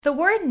The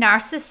word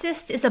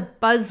narcissist is a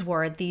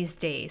buzzword these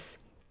days.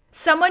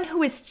 Someone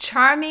who is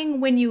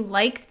charming when you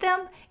liked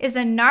them is a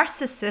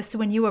narcissist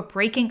when you are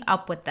breaking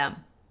up with them.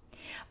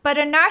 But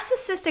a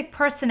narcissistic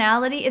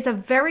personality is a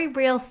very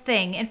real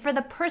thing, and for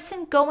the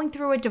person going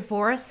through a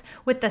divorce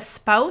with the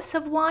spouse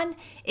of one,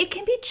 it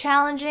can be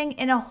challenging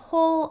in a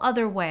whole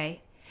other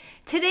way.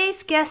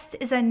 Today's guest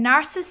is a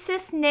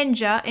narcissist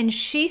ninja, and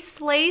she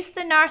slays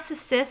the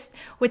narcissist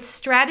with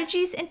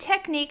strategies and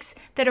techniques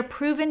that are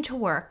proven to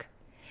work.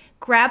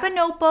 Grab a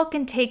notebook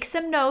and take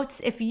some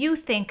notes if you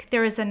think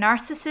there is a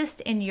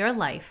narcissist in your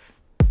life.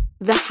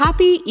 The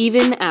Happy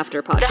Even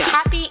After Podcast. The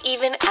Happy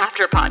Even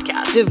After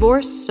Podcast.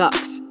 Divorce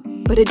sucks,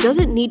 but it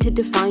doesn't need to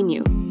define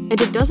you, and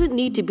it doesn't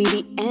need to be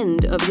the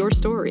end of your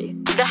story.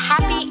 The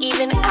Happy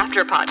Even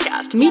After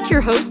Podcast. Meet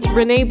your host,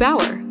 Renee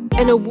Bauer,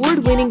 an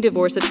award-winning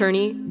divorce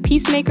attorney,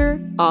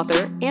 peacemaker,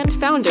 author, and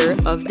founder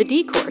of The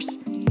D Course,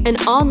 an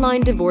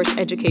online divorce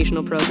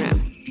educational program.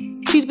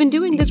 She's been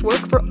doing this work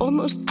for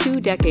almost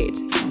 2 decades,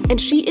 and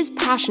she is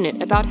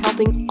passionate about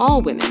helping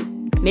all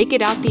women make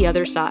it out the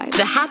other side.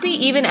 The Happy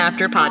Even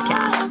After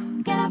Podcast.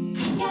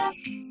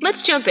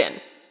 Let's jump in.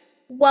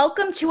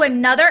 Welcome to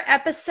another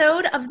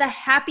episode of the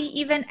Happy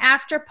Even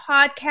After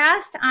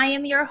Podcast. I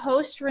am your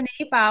host, Renee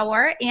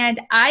Bauer, and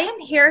I am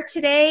here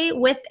today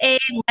with a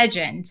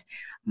legend.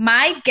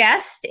 My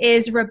guest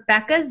is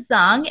Rebecca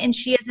Zung, and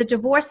she is a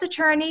divorce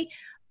attorney,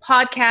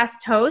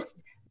 podcast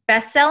host,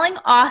 best-selling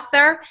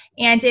author,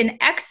 and an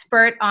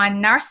expert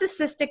on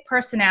narcissistic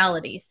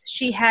personalities.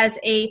 She has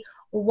a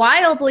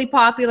wildly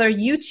popular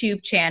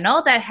YouTube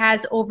channel that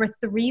has over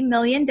 3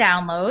 million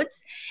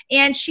downloads,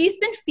 and she's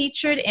been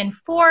featured in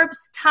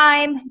Forbes,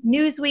 Time,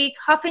 Newsweek,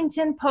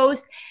 Huffington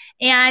Post,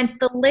 and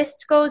the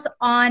list goes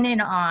on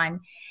and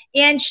on.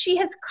 And she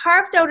has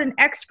carved out an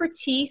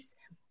expertise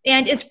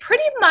and is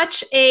pretty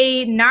much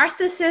a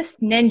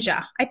narcissist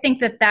ninja. I think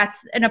that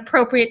that's an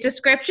appropriate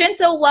description.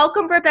 So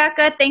welcome,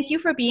 Rebecca. Thank you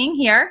for being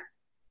here.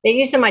 Thank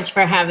you so much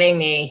for having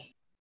me.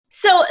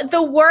 So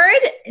the word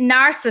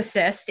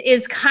narcissist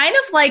is kind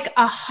of like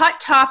a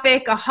hot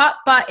topic, a hot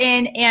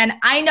button. And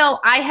I know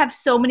I have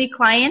so many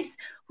clients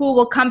who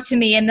will come to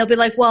me and they'll be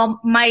like,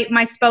 well,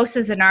 my spouse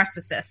is a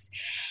narcissist.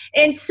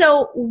 And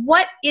so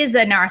what is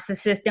a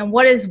narcissist and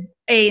what is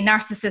a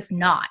narcissist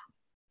not?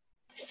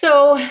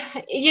 So,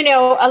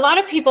 a lot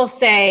of people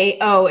say,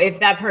 oh, if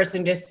that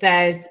person just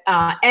says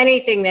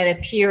anything that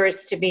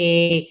appears to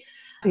be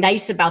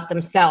nice about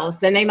themselves,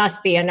 then they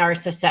must be a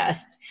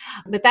narcissist.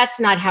 But that's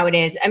not how it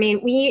is. I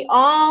mean, we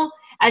all,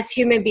 as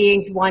human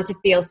beings, want to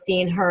feel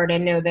seen, heard,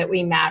 and know that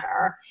we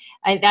matter.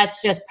 And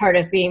that's just part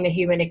of being the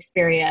human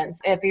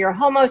experience. If you're a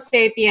Homo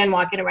sapien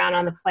walking around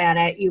on the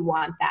planet, you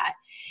want that.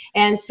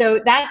 And so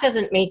that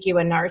doesn't make you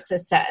a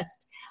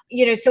narcissist.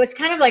 So it's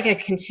kind of like a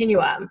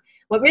continuum.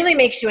 What really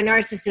makes you a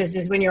narcissist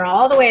is when you're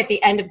all the way at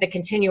the end of the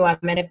continuum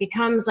and it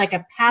becomes like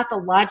a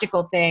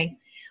pathological thing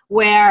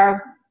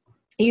where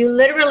you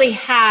literally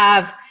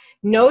have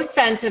no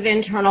sense of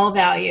internal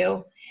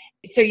value.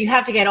 So you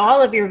have to get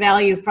all of your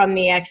value from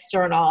the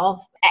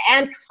external,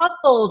 and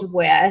coupled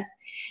with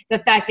the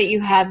fact that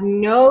you have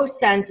no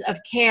sense of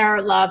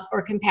care, love,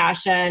 or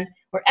compassion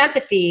or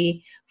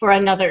empathy for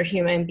another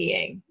human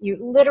being. You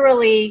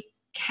literally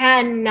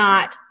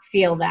cannot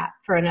feel that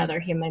for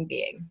another human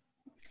being.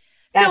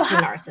 That's a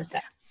narcissist.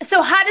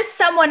 So how does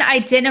someone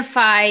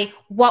identify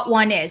what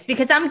one is?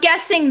 Because I'm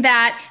guessing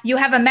that you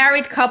have a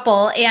married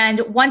couple and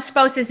one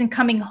spouse isn't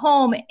coming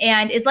home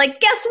and is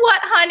like, guess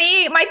what,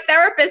 honey? My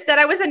therapist said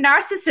I was a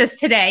narcissist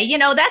today.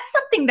 That's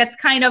something that's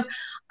kind of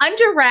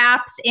under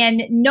wraps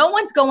and no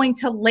one's going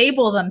to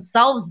label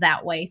themselves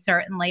that way,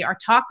 certainly, or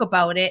talk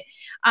about it.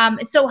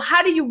 So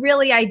how do you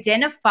really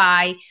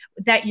identify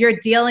that you're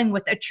dealing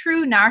with a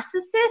true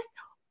narcissist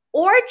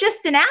or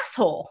just an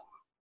asshole?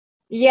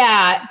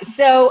 Yeah.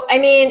 So,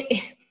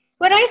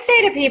 what I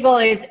say to people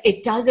is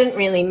it doesn't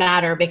really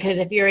matter, because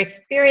if your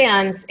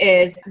experience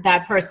is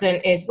that person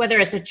is, whether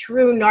it's a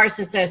true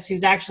narcissist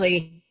who's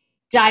actually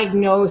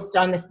diagnosed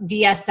on this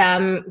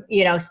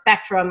DSM,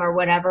 spectrum or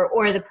whatever,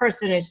 or the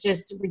person is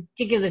just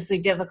ridiculously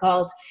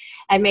difficult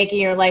and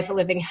making your life a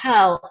living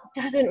hell,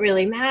 doesn't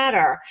really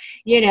matter,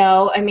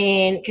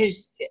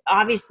 because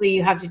obviously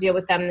you have to deal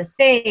with them the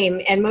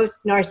same. And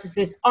most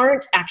narcissists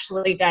aren't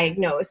actually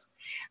diagnosed.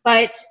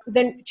 But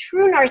the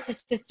true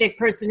narcissistic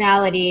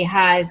personality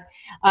has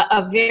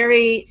a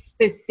very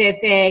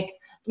specific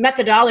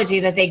methodology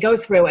that they go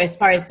through as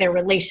far as their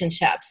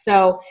relationships.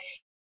 So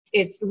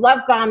it's love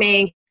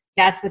bombing.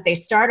 That's what they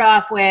start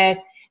off with.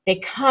 They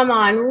come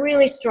on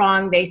really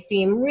strong. They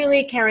seem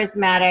really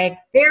charismatic,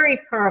 very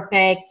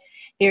perfect.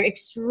 They're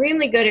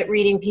extremely good at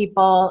reading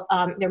people.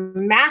 They're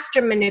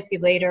master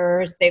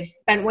manipulators. They've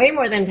spent way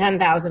more than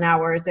 10,000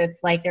 hours.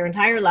 It's like their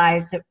entire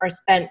lives are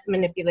spent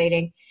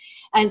manipulating.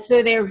 And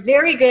so they're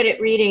very good at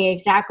reading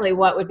exactly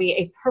what would be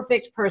a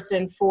perfect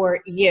person for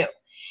you.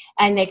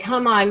 And they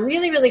come on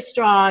really, really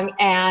strong,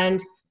 and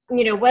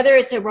whether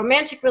it's a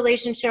romantic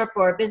relationship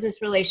or a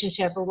business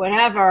relationship or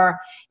whatever,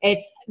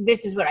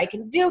 this is what I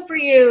can do for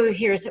you.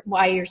 Here's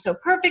why you're so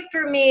perfect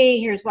for me.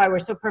 Here's why we're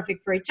so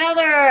perfect for each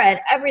other. And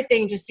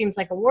everything just seems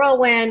like a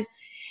whirlwind.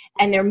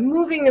 And they're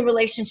moving the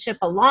relationship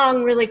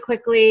along really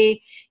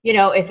quickly.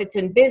 If it's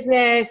in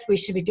business, we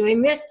should be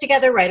doing this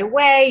together right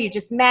away. You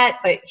just met,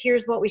 but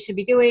here's what we should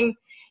be doing.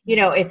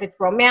 If it's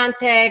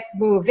romantic,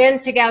 move in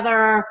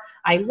together.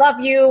 I love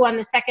you on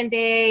the second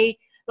day,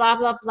 blah,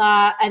 blah,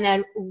 blah. And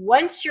then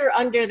once you're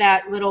under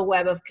that little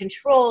web of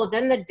control,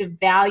 then the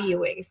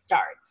devaluing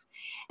starts.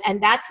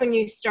 And that's when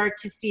you start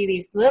to see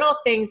these little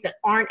things that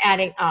aren't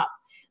adding up.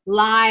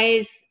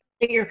 Lies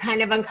that you're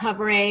kind of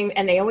uncovering,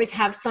 and they always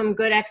have some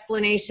good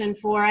explanation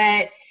for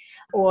it,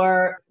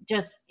 or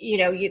just,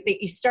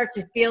 you start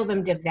to feel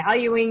them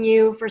devaluing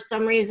you for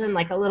some reason,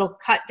 like a little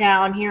cut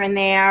down here and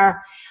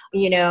there.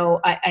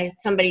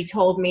 Somebody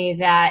told me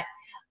that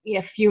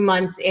a few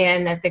months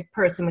in that the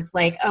person was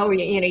like, oh,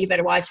 you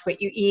better watch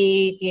what you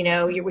eat,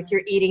 you're with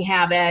your eating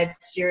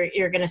habits,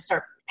 you're going to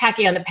start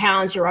packing on the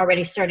pounds, you're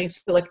already starting to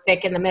look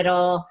thick in the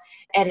middle.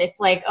 And it's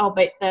like, oh,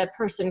 but the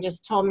person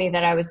just told me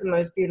that I was the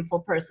most beautiful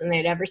person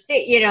they'd ever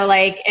seen,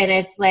 and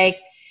it's like,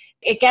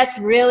 it gets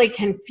really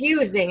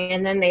confusing.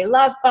 And then they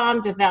love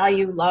bomb,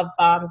 devalue, love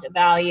bomb,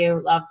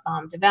 devalue, love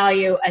bomb,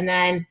 devalue. And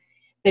then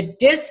the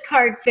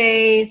discard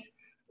phase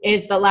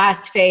is the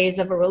last phase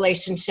of a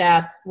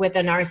relationship with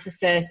a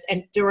narcissist.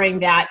 And during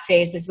that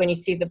phase is when you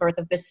see the birth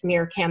of the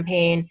smear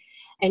campaign.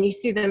 And you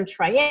see them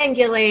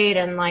triangulate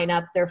and line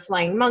up their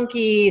flying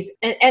monkeys.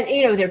 And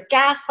they're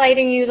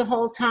gaslighting you the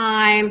whole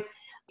time.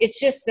 It's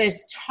just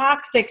this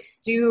toxic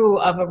stew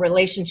of a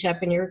relationship,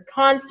 and you're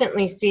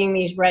constantly seeing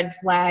these red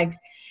flags.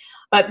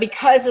 But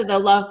because of the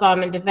love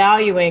bomb and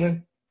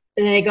devaluing,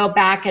 and they go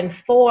back and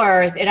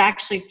forth, it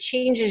actually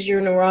changes your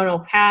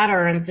neuronal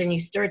patterns, and you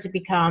start to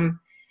become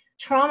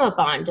trauma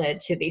bonded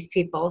to these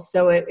people.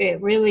 So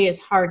it really is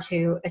hard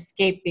to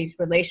escape these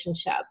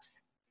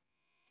relationships.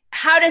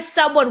 How does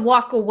someone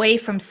walk away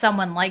from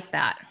someone like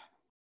that?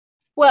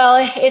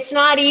 Well, it's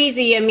not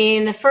easy. I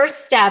mean, the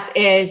first step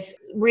is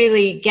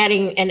really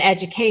getting an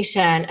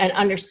education and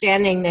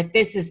understanding that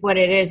this is what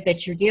it is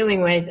that you're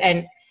dealing with.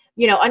 And,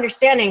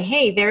 understanding,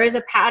 hey, there is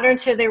a pattern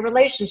to their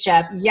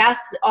relationship. Yes,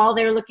 all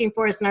they're looking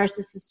for is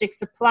narcissistic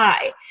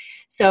supply.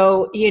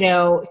 So,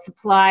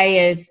 supply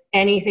is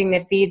anything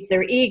that feeds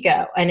their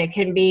ego, and it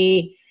can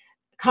be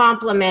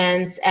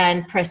compliments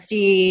and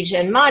prestige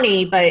and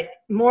money, but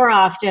more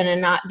often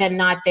than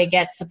not, they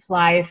get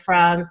supply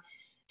from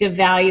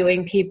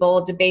devaluing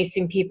people,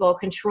 debasing people,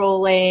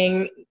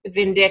 controlling,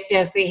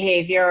 vindictive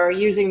behavior,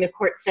 using the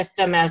court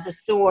system as a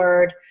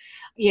sword,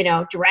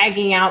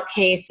 dragging out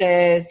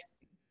cases,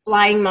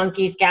 flying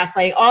monkeys,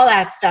 gaslighting, all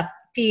that stuff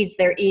feeds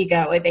their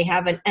ego. They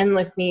have an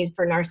endless need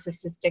for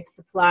narcissistic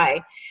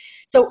supply.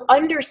 So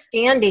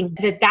understanding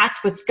that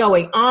that's what's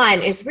going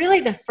on is really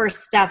the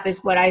first step,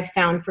 is what I've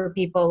found for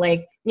people.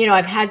 Like,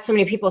 I've had so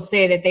many people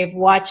say that they've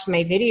watched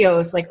my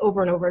videos like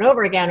over and over and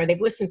over again, or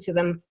they've listened to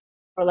them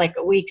for like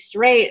a week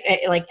straight.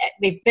 Like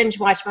they've binge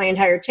watched my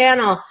entire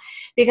channel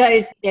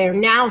because they're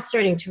now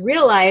starting to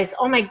realize,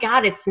 oh my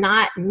God, it's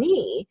not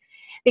me.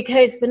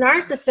 Because the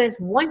narcissist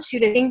wants you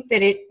to think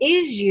that it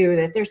is you,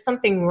 that there's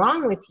something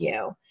wrong with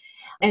you.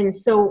 And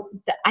so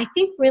I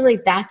think really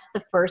that's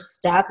the first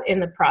step in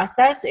the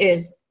process,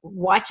 is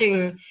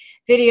watching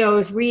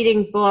videos,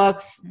 reading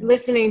books,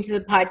 listening to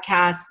the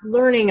podcast,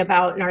 learning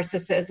about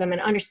narcissism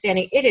and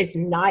understanding it is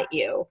not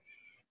you.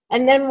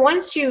 And then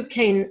once you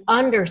can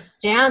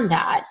understand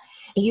that,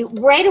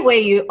 right away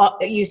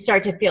you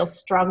start to feel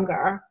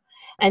stronger.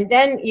 And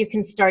then you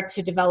can start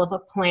to develop a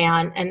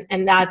plan.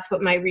 And that's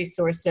what my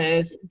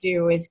resources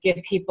do, is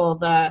give people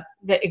the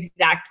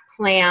exact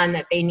plan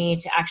that they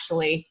need to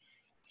actually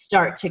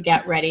start to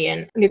get ready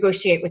and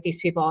negotiate with these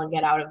people and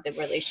get out of the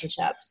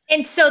relationships.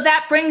 And so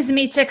that brings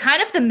me to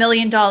kind of the $1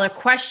 million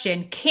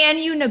question. Can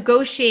you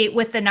negotiate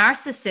with the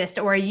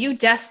narcissist, or are you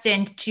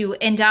destined to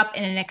end up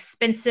in an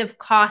expensive,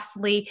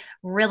 costly,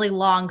 really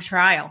long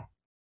trial?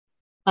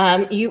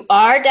 You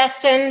are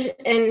destined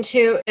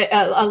into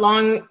a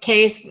long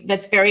case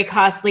that's very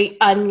costly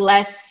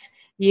unless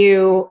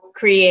you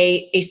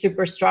create a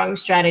super strong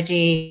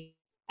strategy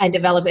and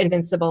develop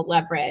invincible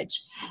leverage.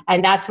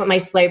 And that's what my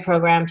SLAY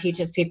program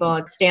teaches people.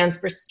 It stands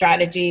for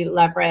strategy,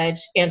 leverage,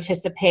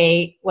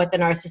 anticipate what the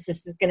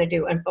narcissist is going to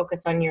do, and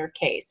focus on your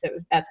case. So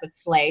that's what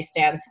SLAY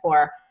stands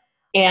for.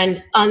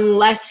 And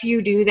unless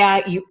you do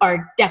that, you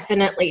are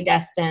definitely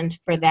destined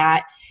for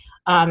that.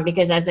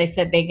 Because as I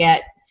said, they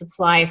get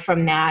supply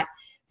from that.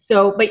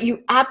 So, but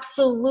you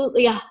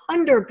absolutely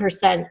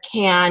 100%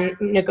 can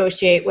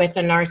negotiate with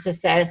a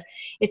narcissist.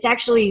 It's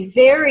actually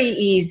very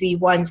easy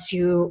once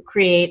you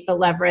create the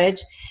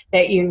leverage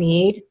that you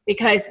need,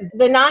 because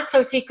the not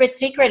so secret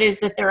is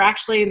that they're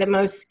actually the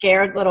most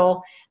scared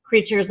little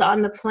creatures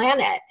on the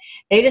planet.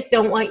 They just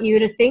don't want you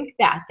to think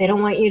that. They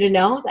don't want you to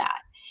know that.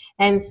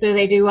 And so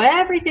they do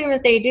everything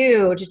that they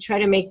do to try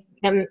to make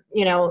them,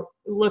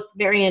 look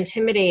very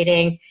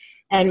intimidating.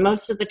 And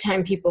most of the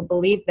time people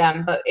believe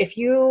them. But if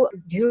you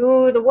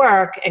do the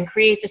work and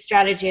create the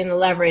strategy and the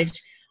leverage,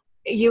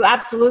 you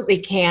absolutely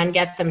can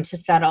get them to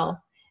settle.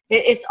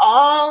 It's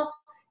all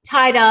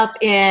tied up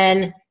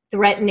in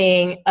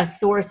threatening a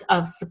source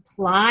of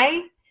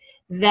supply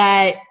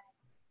that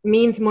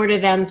means more to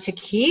them to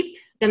keep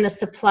than the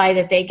supply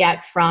that they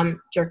get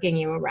from jerking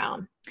you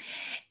around.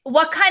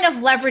 What kind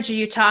of leverage are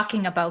you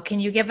talking about? Can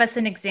you give us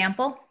an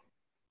example?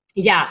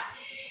 Yeah.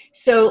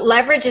 So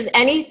leverage is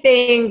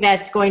anything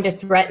that's going to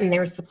threaten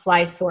their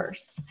supply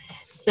source.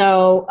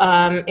 So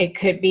it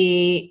could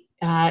be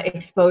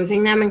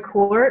exposing them in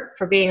court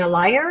for being a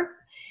liar.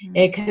 Mm-hmm.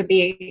 It could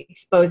be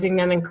exposing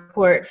them in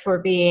court for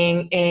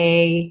being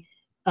a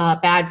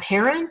bad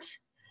parent.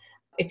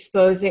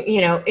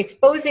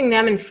 Exposing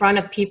them in front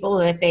of people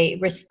that they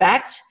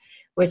respect,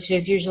 which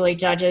is usually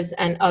judges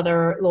and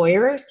other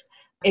lawyers.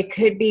 It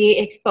could be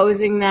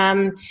exposing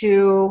them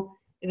to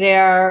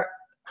their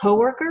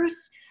coworkers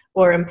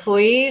or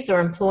employees or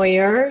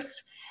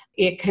employers.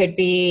 It could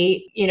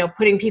be,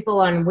 putting people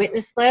on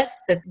witness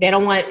lists that they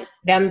don't want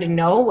them to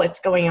know what's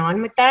going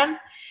on with them.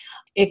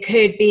 It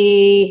could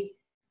be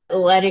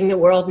letting the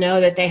world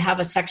know that they have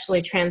a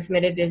sexually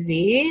transmitted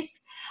disease.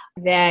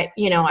 That,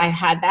 I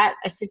had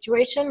a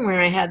situation where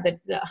I had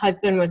the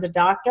husband was a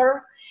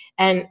doctor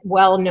and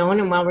well known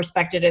and well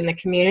respected in the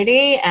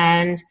community,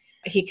 and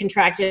he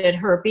contracted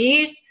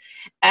herpes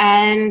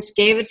and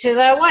gave it to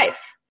the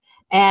wife.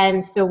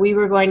 And so we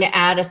were going to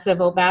add a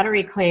civil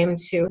battery claim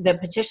to the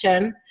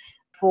petition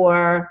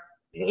for,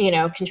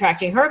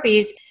 contracting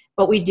herpes,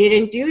 but we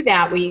didn't do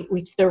that. We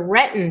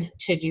threatened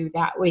to do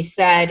that. We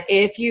said,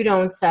 if you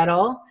don't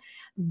settle,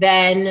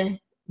 then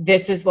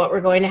this is what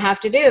we're going to have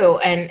to do.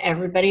 And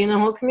everybody in the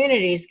whole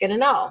community is going to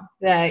know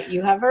that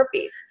you have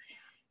herpes.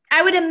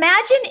 I would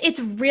imagine it's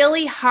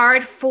really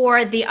hard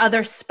for the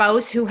other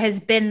spouse who has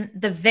been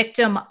the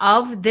victim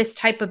of this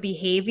type of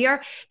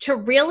behavior to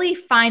really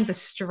find the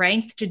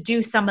strength to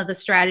do some of the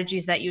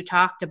strategies that you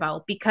talked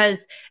about,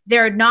 because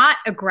they're not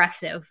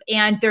aggressive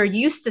and they're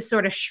used to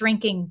sort of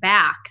shrinking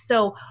back.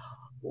 So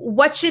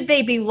what should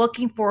they be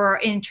looking for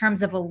in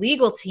terms of a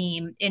legal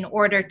team in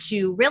order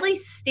to really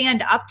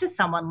stand up to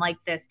someone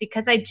like this?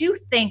 Because I do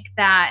think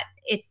that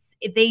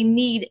they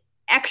need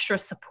extra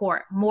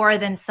support more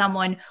than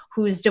someone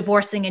who's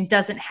divorcing and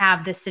doesn't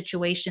have this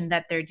situation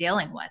that they're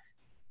dealing with.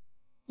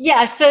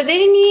 Yeah, so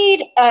they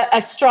need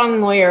a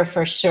strong lawyer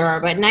for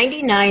sure, but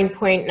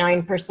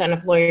 99.9%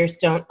 of lawyers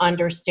don't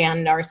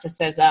understand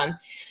narcissism.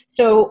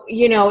 So,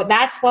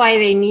 that's why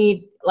they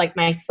need like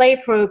my SLAY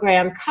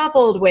program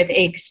coupled with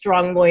a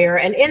strong lawyer.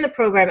 And in the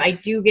program, I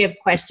do give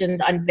questions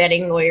on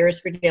vetting lawyers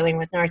for dealing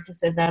with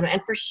narcissism. And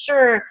for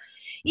sure,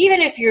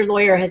 even if your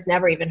lawyer has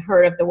never even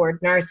heard of the word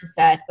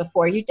narcissist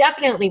before, you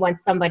definitely want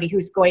somebody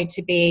who's going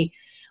to be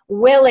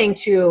willing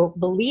to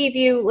believe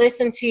you,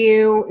 listen to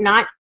you,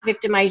 not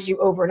victimize you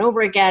over and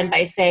over again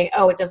by saying,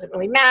 oh, it doesn't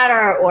really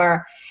matter,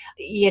 or,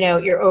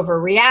 you're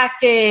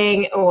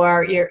overreacting,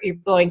 or you're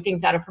blowing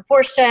things out of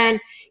proportion.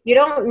 You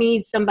don't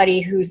need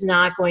somebody who's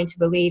not going to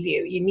believe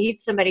you. You need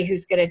somebody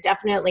who's going to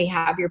definitely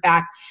have your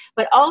back,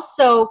 but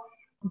also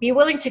be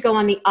willing to go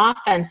on the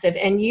offensive.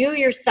 And you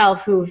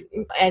yourself, who,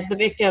 as the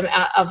victim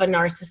of a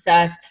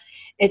narcissist,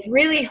 it's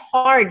really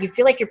hard. You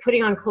feel like you're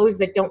putting on clothes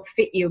that don't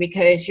fit you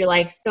because you're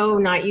like so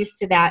not used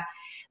to that.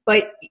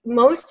 But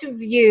most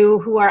of you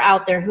who are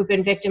out there who've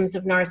been victims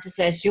of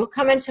narcissists, you'll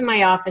come into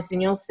my office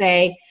and you'll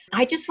say,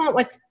 I just want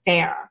what's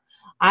fair.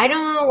 I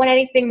don't want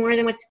anything more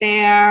than what's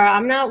fair.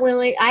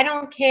 I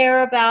don't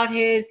care about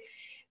his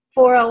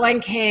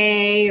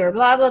 401k or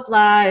blah, blah,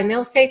 blah. And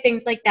they'll say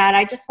things like that.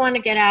 I just want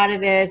to get out of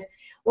this.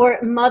 Or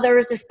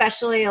mothers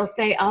especially will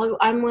say, oh,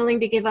 I'm willing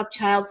to give up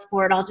child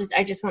support.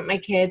 I just want my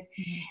kids.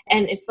 Mm-hmm.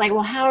 And it's like,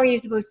 well, how are you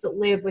supposed to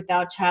live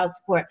without child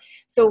support?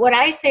 So what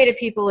I say to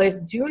people is,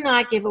 do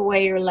not give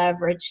away your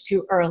leverage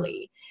too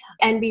early,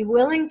 and be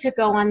willing to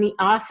go on the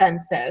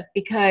offensive,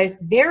 because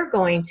they're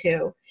going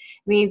to.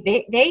 I mean,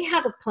 they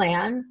have a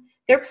plan.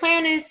 Their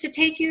plan is to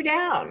take you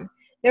down.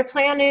 Their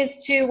plan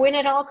is to win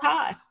at all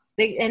costs.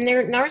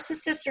 Their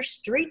narcissists are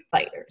street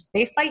fighters.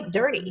 They fight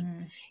dirty.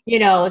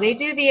 Mm. They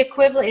do the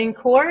equivalent in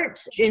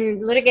court,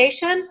 in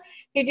litigation.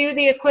 They do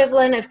the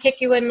equivalent of kick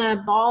you in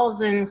the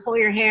balls and pull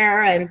your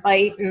hair and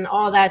bite and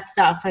all that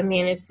stuff. I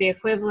mean, it's the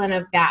equivalent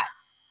of that.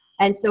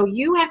 And so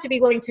you have to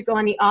be willing to go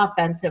on the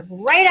offensive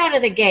right out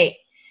of the gate.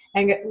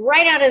 And get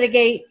right out of the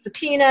gate,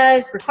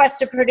 subpoenas, request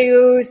to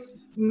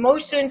produce,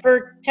 motion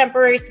for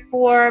temporary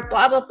support,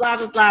 blah, blah, blah,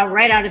 blah, blah,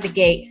 right out of the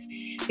gate,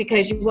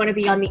 because you want to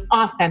be on the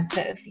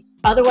offensive.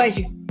 Otherwise,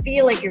 you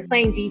feel like you're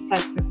playing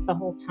defense the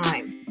whole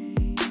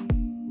time.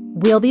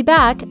 We'll be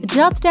back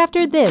just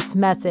after this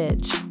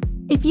message.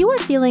 If you are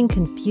feeling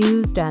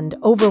confused and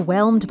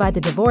overwhelmed by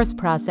the divorce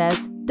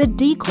process, the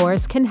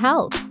D-Course can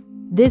help.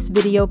 This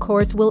video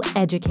course will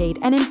educate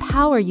and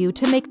empower you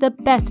to make the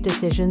best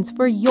decisions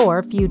for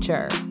your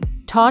future.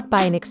 Taught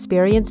by an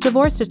experienced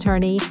divorce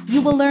attorney,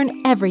 you will learn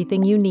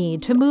everything you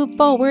need to move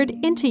forward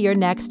into your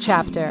next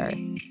chapter.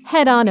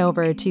 Head on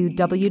over to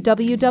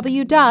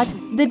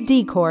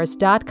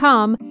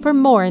www.thedcourse.com for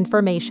more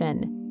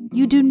information.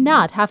 You do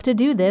not have to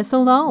do this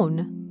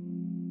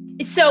alone.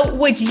 So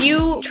would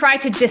you try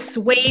to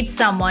dissuade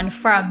someone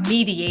from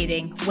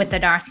mediating with a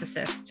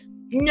narcissist?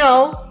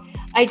 No,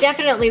 I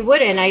definitely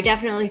wouldn't. I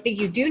definitely think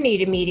you do need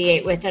to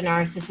mediate with a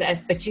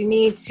narcissist, but you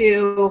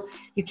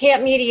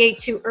can't mediate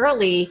too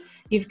early.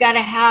 You've got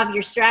to have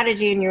your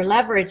strategy and your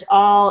leverage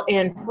all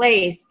in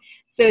place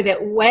so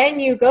that when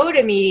you go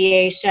to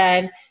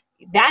mediation,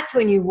 that's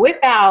when you whip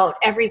out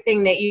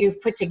everything that you've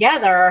put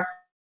together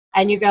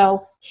and you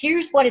go,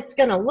 here's what it's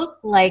going to look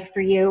like for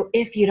you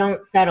if you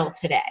don't settle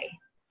today.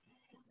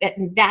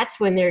 That's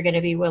when they're going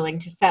to be willing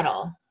to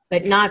settle,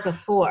 but not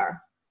before.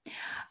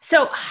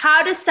 So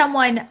how does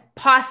someone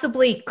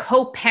possibly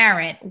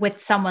co-parent with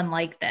someone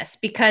like this?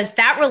 Because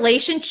that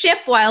relationship,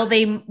 while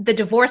the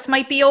divorce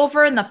might be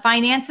over and the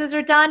finances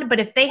are done, but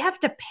if they have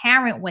to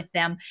parent with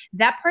them,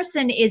 that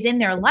person is in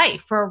their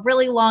life for a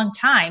really long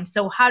time.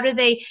 So how do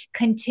they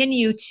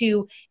continue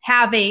to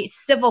have a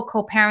civil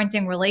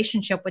co-parenting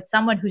relationship with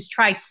someone who's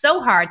tried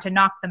so hard to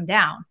knock them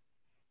down?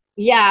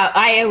 Yeah,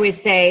 I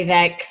always say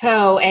that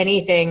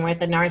anything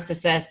with a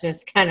narcissist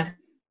is kind of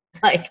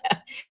like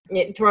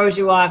it throws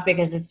you off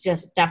because it's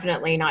just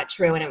definitely not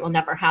true and it will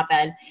never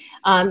happen.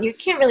 You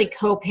can't really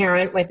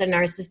co-parent with a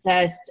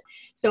narcissist.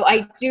 So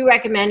I do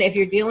recommend if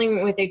you're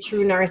dealing with a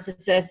true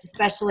narcissist,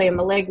 especially a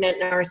malignant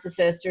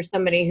narcissist or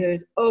somebody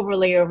who's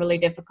overly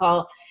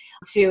difficult,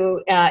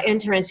 to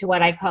enter into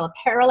what I call a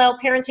parallel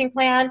parenting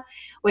plan,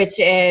 which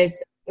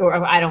is,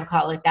 or I don't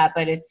call it that,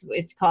 but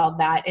it's called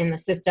that in the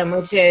system,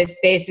 which is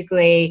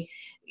basically,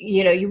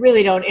 you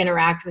really don't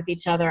interact with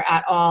each other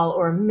at all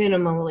or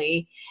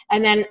minimally.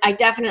 And then I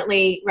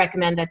definitely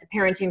recommend that the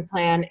parenting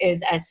plan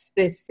is as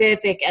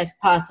specific as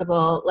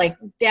possible, like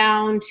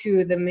down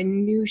to the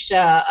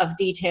minutia of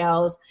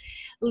details,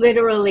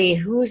 literally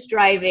who's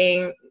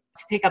driving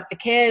to pick up the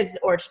kids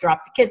or to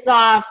drop the kids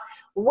off.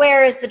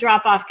 Where is the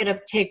drop off going to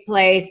take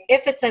place?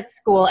 If it's at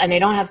school and they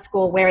don't have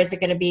school, where is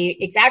it going to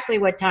be? Exactly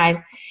what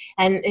time?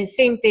 And the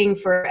same thing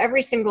for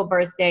every single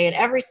birthday and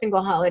every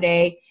single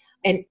holiday.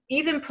 And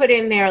even put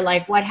in there,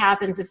 like, what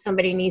happens if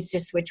somebody needs to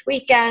switch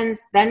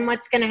weekends, then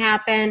what's going to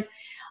happen?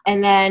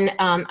 And then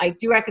I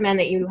do recommend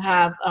that you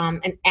have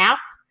an app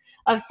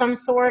of some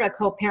sort, a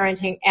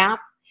co-parenting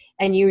app,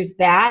 and use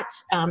that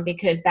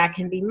because that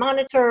can be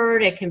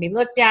monitored, it can be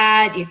looked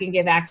at, you can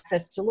give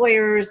access to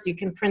lawyers, you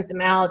can print them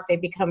out, they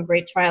become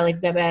great trial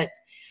exhibits.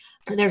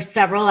 There's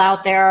several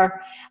out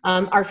there.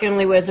 Our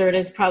Family Wizard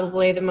is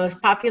probably the most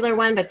popular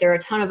one, but there are a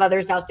ton of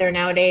others out there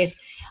nowadays.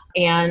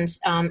 And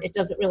it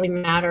doesn't really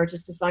matter,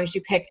 just as long as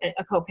you pick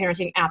a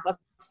co-parenting app of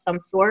some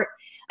sort.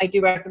 I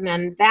do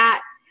recommend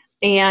that.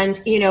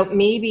 And,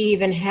 maybe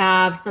even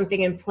have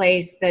something in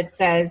place that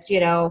says,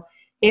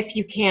 if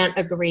you can't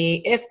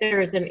agree, if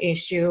there's an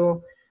issue,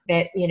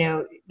 that,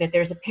 that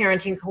there's a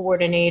parenting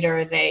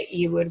coordinator that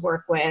you would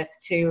work with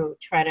to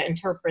try to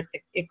interpret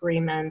the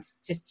agreements,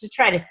 just to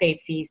try to save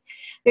fees.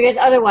 Because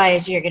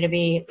otherwise you're going to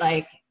be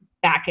like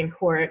back in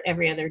court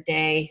every other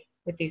day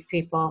with these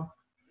people.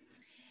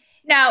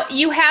 Now,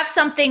 you have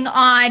something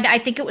on, I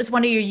think it was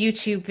one of your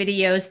YouTube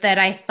videos that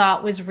I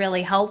thought was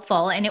really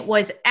helpful, and it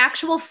was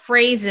actual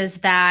phrases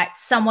that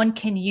someone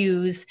can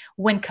use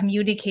when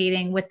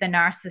communicating with the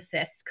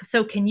narcissist.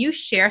 So can you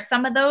share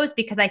some of those?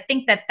 Because I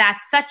think that's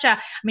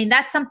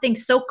that's something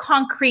so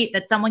concrete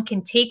that someone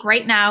can take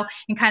right now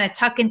and kind of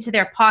tuck into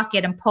their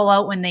pocket and pull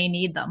out when they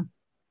need them.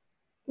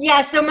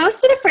 Yeah, so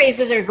most of the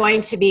phrases are going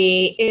to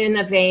be in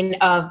the vein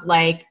of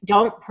like,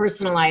 don't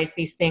personalize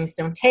these things.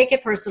 Don't take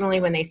it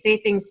personally when they say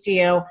things to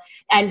you,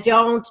 and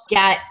don't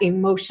get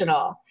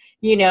emotional.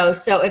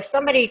 So if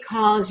somebody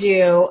calls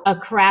you a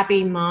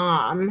crappy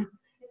mom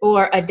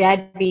or a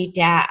deadbeat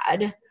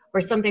dad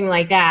or something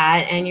like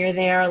that, and you're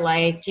there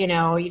like, you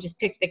just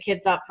picked the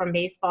kids up from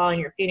baseball and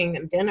you're feeding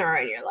them dinner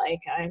and you're like,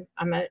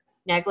 I'm a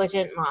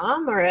negligent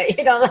mom, or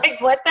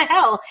like, what the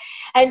hell?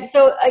 And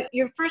so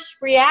your first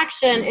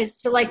reaction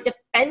is to like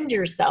defend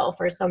yourself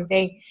or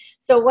something.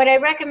 So what I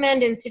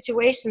recommend in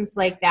situations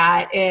like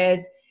that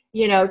is,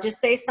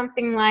 just say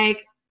something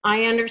like,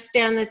 I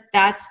understand that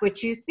that's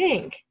what you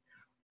think,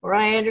 or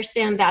I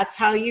understand that's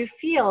how you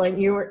feel,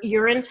 and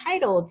you're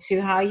entitled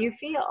to how you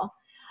feel.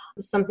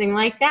 Something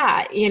like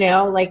that,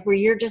 like where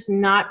you're just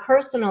not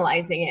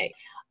personalizing it.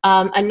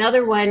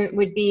 Another one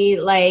would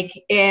be like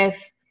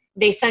if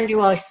they send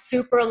you a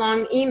super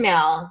long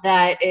email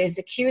that is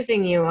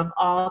accusing you of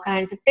all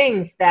kinds of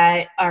things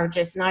that are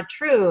just not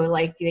true,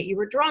 like that you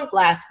were drunk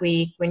last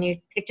week when you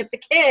picked up the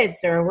kids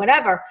or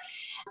whatever.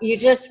 You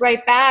just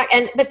write back,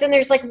 but then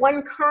there's like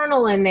one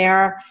kernel in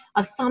there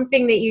of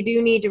something that you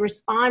do need to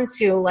respond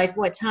to, like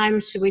what time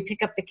should we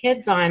pick up the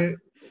kids on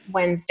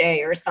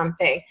Wednesday or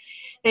something.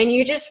 And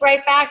you just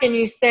write back and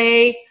you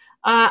say,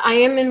 I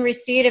am in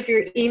receipt of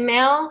your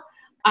email.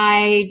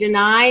 I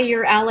deny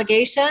your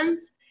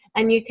allegations.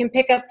 And you can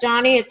pick up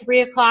Johnny at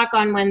 3:00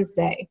 on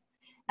Wednesday.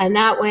 And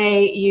that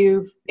way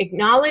you've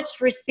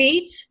acknowledged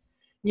receipt.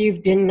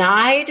 You've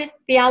denied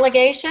the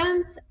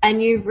allegations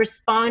and you've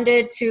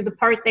responded to the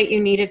part that you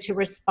needed to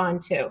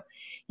respond to.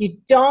 You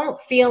don't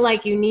feel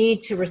like you need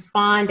to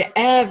respond to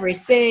every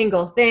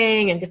single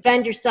thing and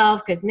defend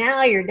yourself because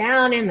now you're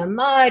down in the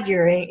mud,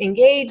 you're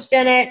engaged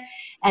in it,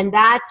 and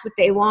that's what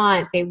they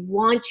want. They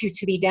want you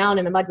to be down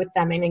in the mud with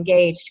them and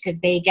engaged because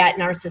they get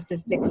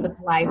narcissistic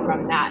supply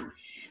from that.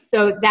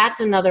 So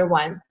that's another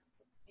one.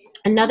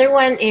 Another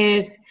one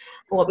is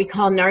what we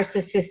call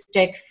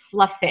narcissistic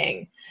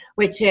fluffing,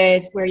 which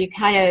is where you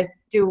kind of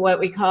do what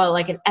we call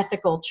like an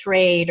ethical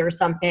trade or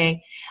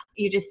something.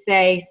 You just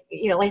say,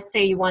 let's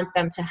say you want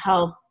them to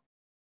help,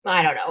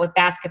 I don't know, with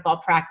basketball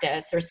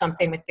practice or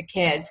something with the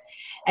kids.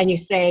 And you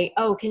say,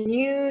 oh, can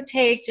you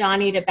take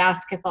Johnny to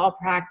basketball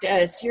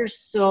practice? You're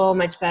so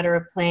much better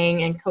at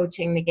playing and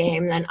coaching the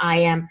game than I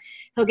am.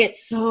 He'll get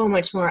so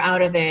much more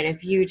out of it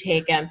if you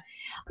take him.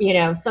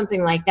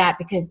 Something like that,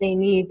 because they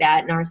need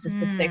that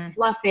narcissistic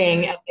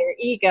fluffing of their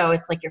ego.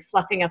 It's like you're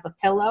fluffing up a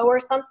pillow or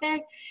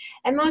something.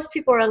 And most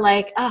people are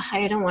like, oh,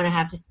 I don't want to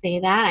have to say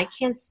that. I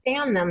can't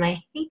stand them.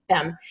 I hate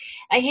them.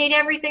 I hate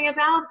everything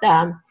about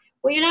them.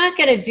 Well, you're not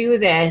going to do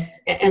this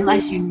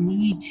unless you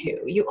need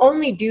to. You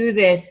only do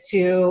this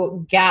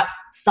to get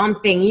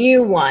something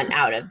you want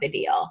out of the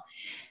deal.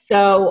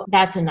 So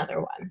that's another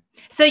one.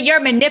 So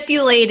you're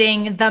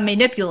manipulating the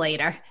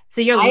manipulator. So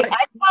you're I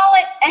call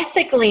it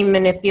ethically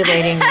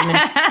manipulating them.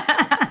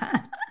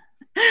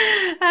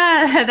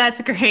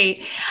 That's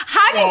great.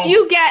 How did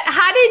you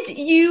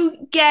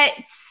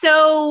get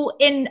so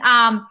in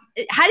how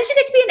did you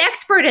get to be an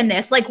expert in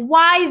this? Like,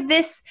 why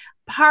this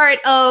part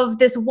of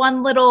this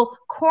one little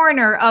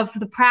corner of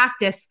the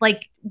practice?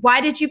 Like,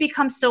 why did you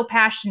become so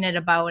passionate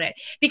about it?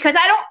 Because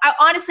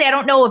honestly, I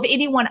don't know of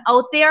anyone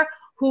out there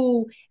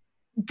who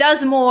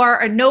does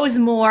more or knows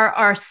more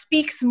or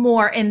speaks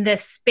more in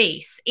this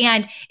space.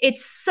 And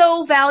it's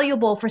so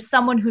valuable for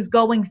someone who's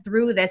going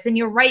through this. And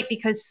you're right,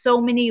 because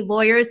so many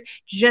lawyers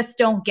just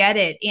don't get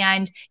it.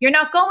 And you're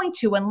not going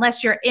to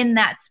unless you're in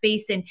that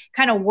space and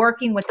kind of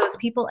working with those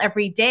people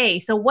every day.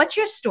 So what's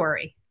your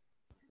story?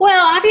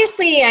 Well,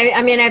 obviously,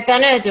 I mean, I've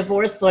been a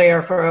divorce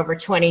lawyer for over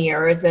 20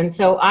 years. And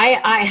so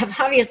I have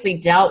obviously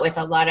dealt with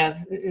a lot of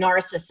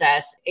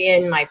narcissists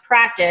in my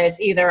practice,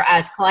 either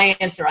as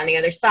clients or on the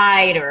other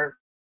side or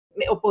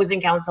opposing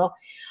counsel.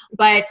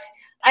 But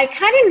I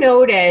kind of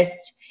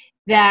noticed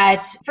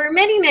that for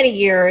many, many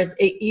years,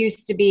 it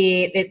used to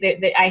be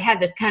that I had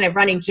this kind of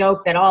running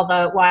joke that all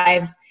the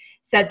wives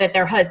said that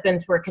their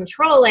husbands were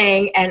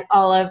controlling and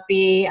all of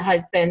the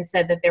husbands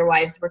said that their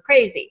wives were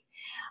crazy.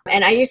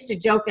 And I used to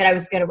joke that I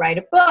was going to write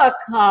a book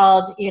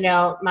called,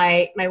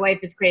 my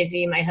wife is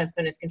crazy, my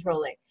husband is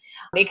controlling,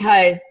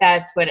 because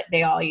that's what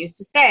they all used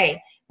to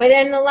say. But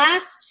in the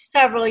last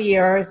several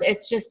years,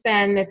 it's just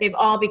been that they've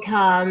all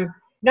become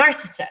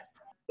narcissists,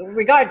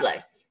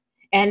 regardless.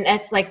 And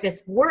that's like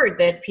this word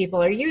that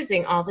people are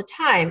using all the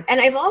time. And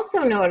I've also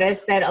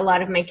noticed that a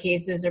lot of my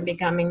cases are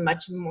becoming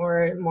much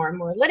more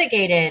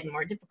litigated,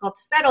 more difficult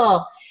to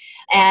settle.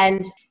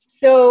 And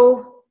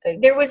so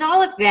there was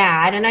all of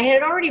that. And I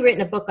had already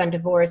written a book on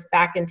divorce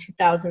back in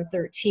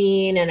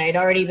 2013. And I'd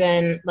already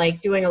been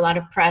like doing a lot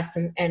of press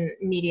and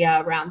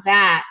media around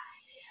that.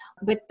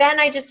 But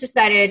then I just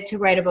decided to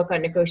write a book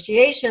on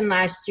negotiation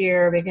last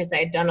year because I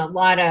had done a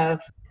lot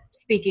of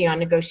speaking on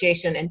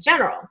negotiation in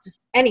general,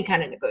 just any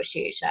kind of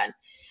negotiation.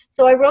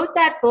 So I wrote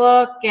that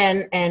book,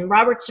 and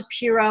Robert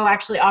Shapiro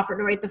actually offered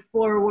to write the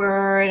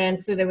foreword. And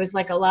so there was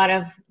like a lot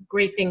of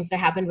great things that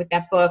happened with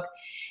that book.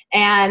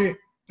 And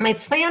my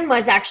plan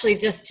was actually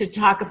just to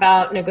talk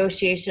about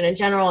negotiation in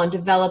general and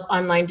develop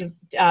online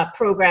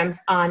programs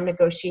on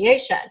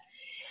negotiation.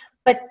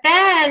 But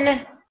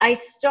then I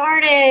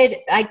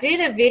did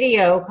a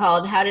video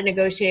called How to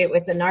Negotiate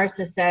with a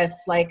Narcissist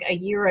like a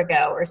year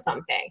ago or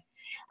something.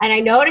 And I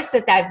noticed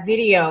that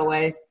video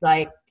was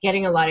like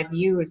getting a lot of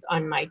views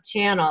on my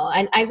channel.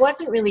 And I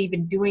wasn't really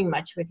even doing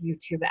much with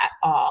YouTube at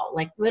all.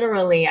 Like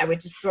literally, I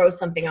would just throw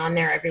something on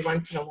there every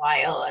once in a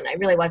while. And I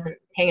really wasn't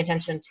paying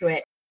attention to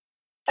it.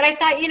 But I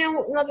thought,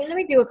 let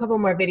me do a couple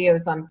more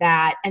videos on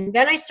that. And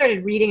then I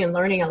started reading and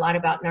learning a lot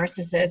about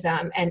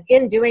narcissism. And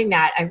in doing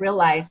that, I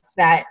realized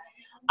that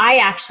I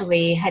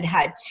actually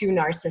had two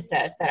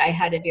narcissists that I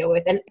had to deal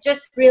with. And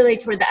just really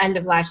toward the end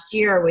of last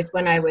year was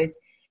when I was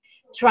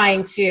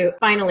trying to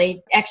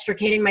finally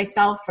extricating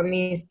myself from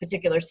these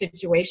particular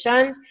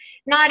situations,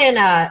 not in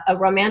a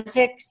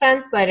romantic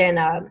sense, but in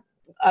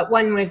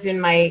one was in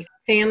my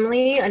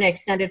family, an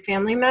extended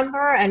family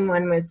member, and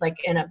one was like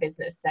in a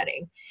business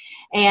setting.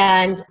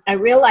 And I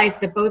realized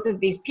that both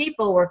of these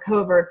people were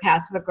covert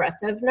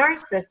passive-aggressive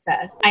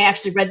narcissists. I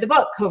actually read the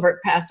book,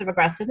 Covert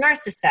Passive-Aggressive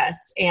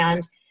Narcissist,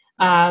 and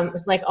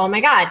was like, oh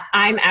my God,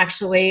 I'm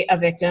actually a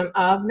victim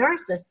of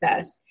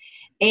narcissists.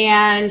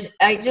 And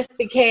I just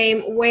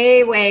became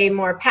way, way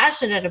more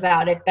passionate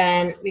about it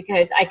then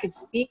because I could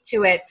speak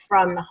to it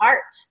from the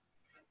heart.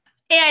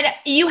 And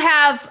you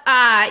have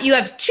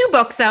 2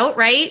 books out,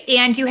 right?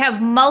 And you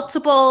have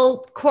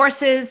multiple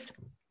courses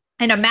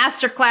and a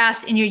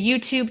masterclass in your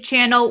YouTube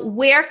channel.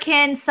 Where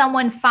can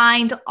someone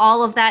find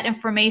all of that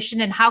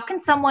information, and how can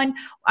someone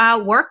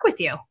work with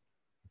you?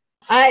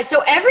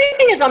 So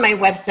everything is on my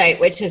website,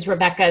 which is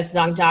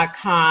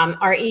RebeccaZung.com,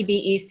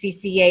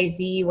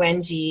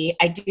 RebeccaZung.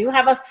 I do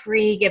have a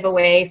free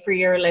giveaway for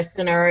your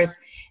listeners.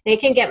 They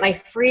can get my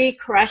free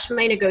Crush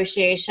My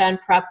Negotiation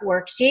prep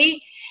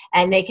worksheet,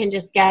 and they can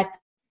just get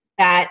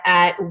that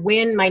at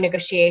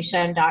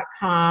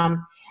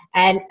winmynegotiation.com.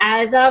 And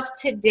as of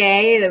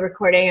today, the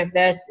recording of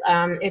this,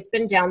 it's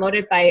been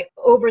downloaded by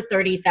over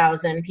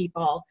 30,000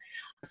 people.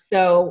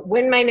 So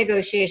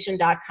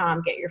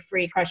winmynegotiation.com, get your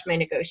free Crush My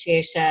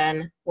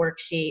Negotiation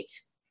worksheet.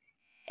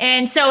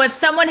 And so if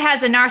someone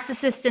has a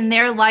narcissist in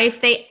their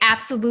life, they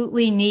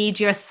absolutely need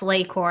your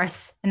Slay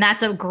course. And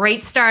that's a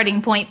great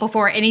starting point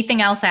before anything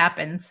else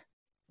happens.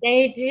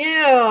 They do.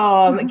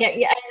 And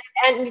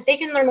they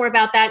can learn more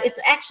about that. It's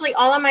actually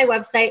all on my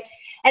website.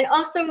 And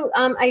also,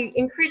 I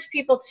encourage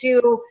people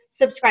to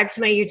subscribe to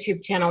my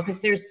YouTube channel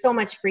because there's so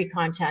much free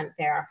content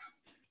there.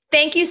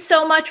 Thank you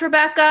so much,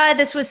 Rebecca.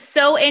 This was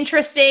so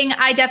interesting.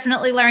 I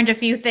definitely learned a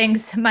few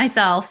things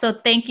myself. So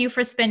thank you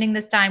for spending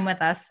this time with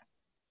us.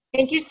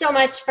 Thank you so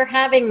much for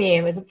having me.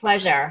 It was a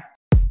pleasure.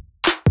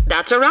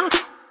 That's a wrap.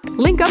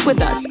 Link up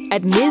with us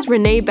at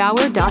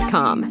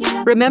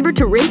MsReneeBauer.com. Remember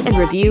to rate and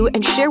review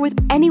and share with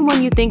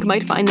anyone you think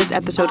might find this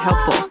episode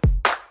helpful.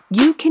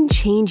 You can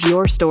change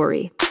your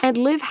story and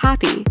live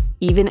happy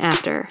even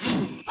after.